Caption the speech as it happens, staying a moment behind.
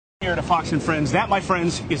Here to Fox and Friends. That, my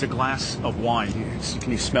friends, is a glass of wine.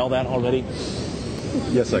 Can you smell that already?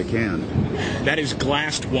 Yes, I can. That is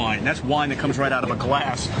glassed wine. That's wine that comes right out of a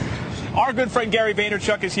glass. Our good friend Gary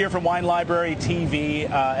Vaynerchuk is here from Wine Library TV.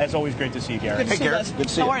 As always, great to see you, Gary. Good to see you guys. Good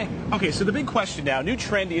to see you. How are you? Okay, so the big question now, new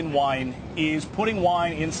trend in wine is putting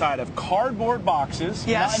wine inside of cardboard boxes.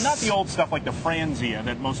 Yes. Not the old stuff like the Franzia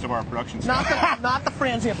that most of our production stuff. Not the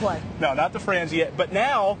Franzia play. No, not the Franzia, but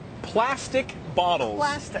now plastic bottles.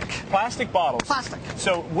 Plastic bottles. Plastic.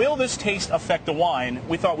 So will this taste affect the wine?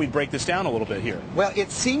 We thought we'd break this down a little bit here. Well, it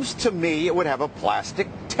seems to me it would have a plastic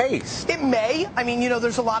taste. It may. I mean, you know,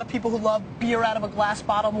 there's a lot of people who love beer out of a glass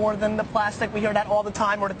bottle more than the plastic. We hear that all the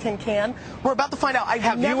time, or the tin can. We're about to find out.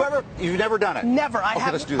 You've never done it? Never.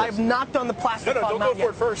 Let's do this. I have not done the plastic. No, don't go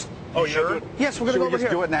for it first. Oh, sure? Yes, we're going to go over here.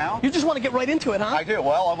 Should we just do it now? You just want to get right into it, huh? I do.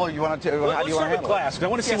 Well, you want to? How do you Let's want to start with handle glass. it? I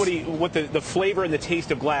want to see what the flavor and the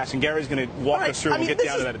taste of glass. And Gary's going to walk us through. We'll get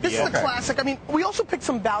down to that at the end. This is a classic. I mean, we also picked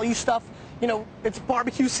some value stuff. You know, it's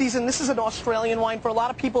barbecue season. This is an Australian wine for a lot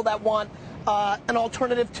of people that want an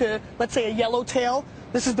alternative to, let's say, a yellowtail.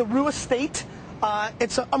 This is the Rue Estate.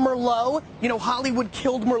 It's a Merlot. You know, Hollywood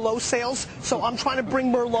killed Merlot sales, so I'm trying to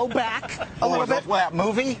bring Merlot back a little bit. What,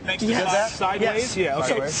 movie? Thanks Yes. to that sideways. Yes. Yeah.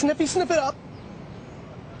 Okay. So sniff it up.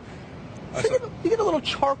 So you get a little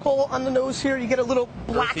charcoal on the nose here. You get a little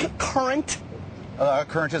black currant.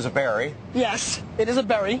 Currant is a berry. Yes, it is a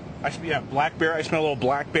berry. Blackberry. I smell a little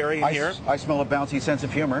blackberry in here. I smell a bouncy sense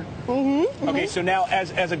of humor. Okay, so now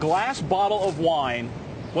as a glass bottle of wine,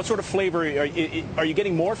 what sort of flavor are you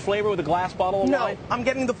getting? More flavor with a glass bottle of wine? No, I'm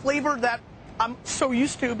getting the flavor that I'm so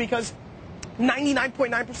used to because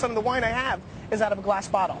 99.9% of the wine I have is out of a glass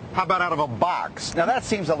bottle. How about out of a box? Now that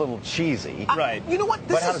seems a little cheesy. Right. You know what?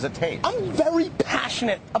 But how does it taste? I'm very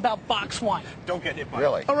passionate about box wine. Don't get hit by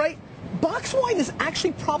Really? All right? Box wine is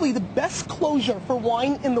actually probably the best closure for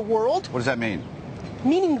wine in the world. What does that mean?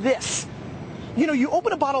 Meaning this. You know, you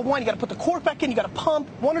open a bottle of wine, you got to put the cork back in, you got to pump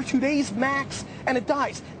 1 or 2 days max, and it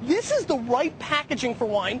dies. This is the right packaging for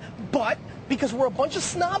wine, but because we're a bunch of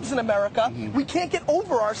snobs in America, we can't get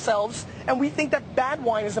over ourselves, and we think that bad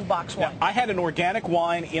wine is in box wine. Now, I had an organic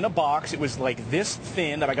wine in a box. It was like this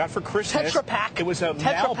thin that I got for Christmas. Tetra Pak. It was a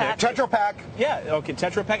Tetra Pak. Malbec. Tetra Pak. Yeah, okay,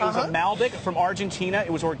 Tetra Pak. It was a Malbec from Argentina.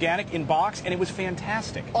 It was organic in box, and it was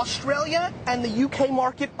fantastic. Australia and the UK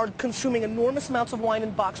market are consuming enormous amounts of wine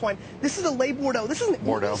in box wine. This is a Le Bordeaux. This is an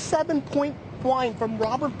 87-point wine from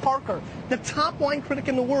Robert Parker, the top wine critic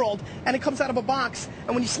in the world, and it comes out of a box, and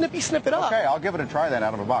when you sniff it up. Okay, I'll give it a try then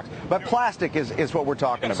out of a box. But plastic is what we're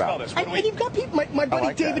talking about. And you've got people, my buddy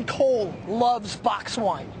like David that. Cole loves box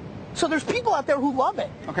wine. So there's people out there who love it.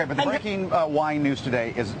 Okay, but the breaking wine news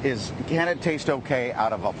today is can it taste okay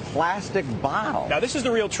out of a plastic bottle? Now, this is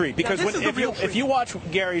the real treat, because if you watch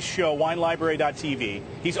Gary's show, WineLibrary.tv,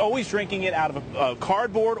 he's always drinking it out of a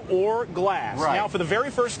cardboard or glass. Right. Now, for the very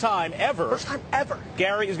first time ever,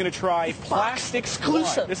 Gary is going to try plastic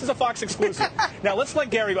exclusive. wine. This is a Fox exclusive. Now, let's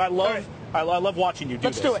let Gary, I love watching you do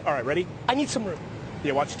Let's this. do it. All right, ready? I need some room.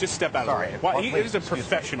 Yeah, watch, just step out of the way. Well, he is a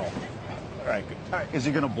professional. All right, good. All right. Is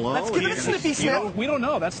he going to blow? Let's give it a sniffy sniff. We don't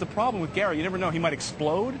know. That's the problem with Gary. You never know. He might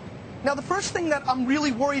explode. Now, the first thing that I'm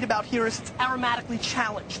really worried about here is it's aromatically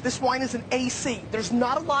challenged. This wine is an AC. There's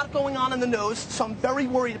not a lot going on in the nose, so I'm very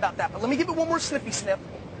worried about that. But let me give it one more sniffy sniff.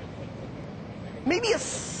 Maybe a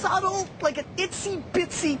subtle, like an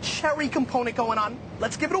itsy-bitsy cherry component going on.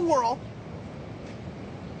 Let's give it a whirl.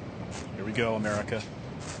 Here we go, America.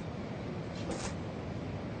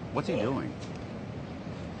 What's he doing?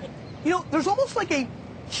 You know, there's almost like a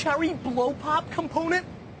cherry blow pop component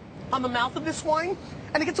on the mouth of this wine,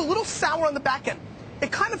 and it gets a little sour on the back end.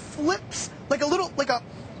 It kind of flips like a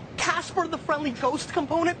Casper the Friendly Ghost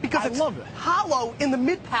component because it's hollow in the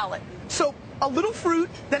mid palate. So a little fruit,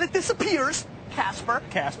 then it disappears, Casper.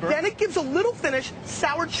 Then it gives a little finish,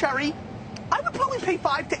 sour cherry. I would probably pay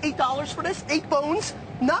 $5 to $8 for this. 8 bones,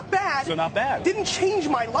 not bad. So not bad. Didn't change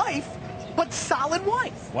my life, but solid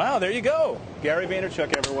wine. Wow, there you go. Gary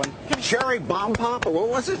Vaynerchuk, everyone. Cherry bomb pop, or what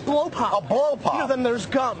was it? Blow pop. A blow pop. You know, then there's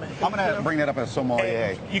gum. I'm going to bring that up as a sommelier.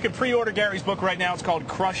 Hey, you can pre-order Gary's book right now. It's called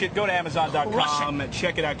Crush It. Go to Amazon.com.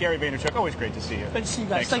 Check it out. Gary Vaynerchuk, always great to see you. Good to see you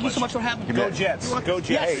guys. Thank you so much for having me. Go Jets. Go Jets.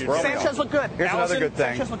 Yes, Hey, Romeo. Sanchez look good. Here's another good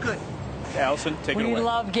thing. Sanchez look good. Allison, take it away. We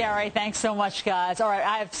love Gary. Thanks so much, guys. All right,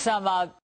 I have some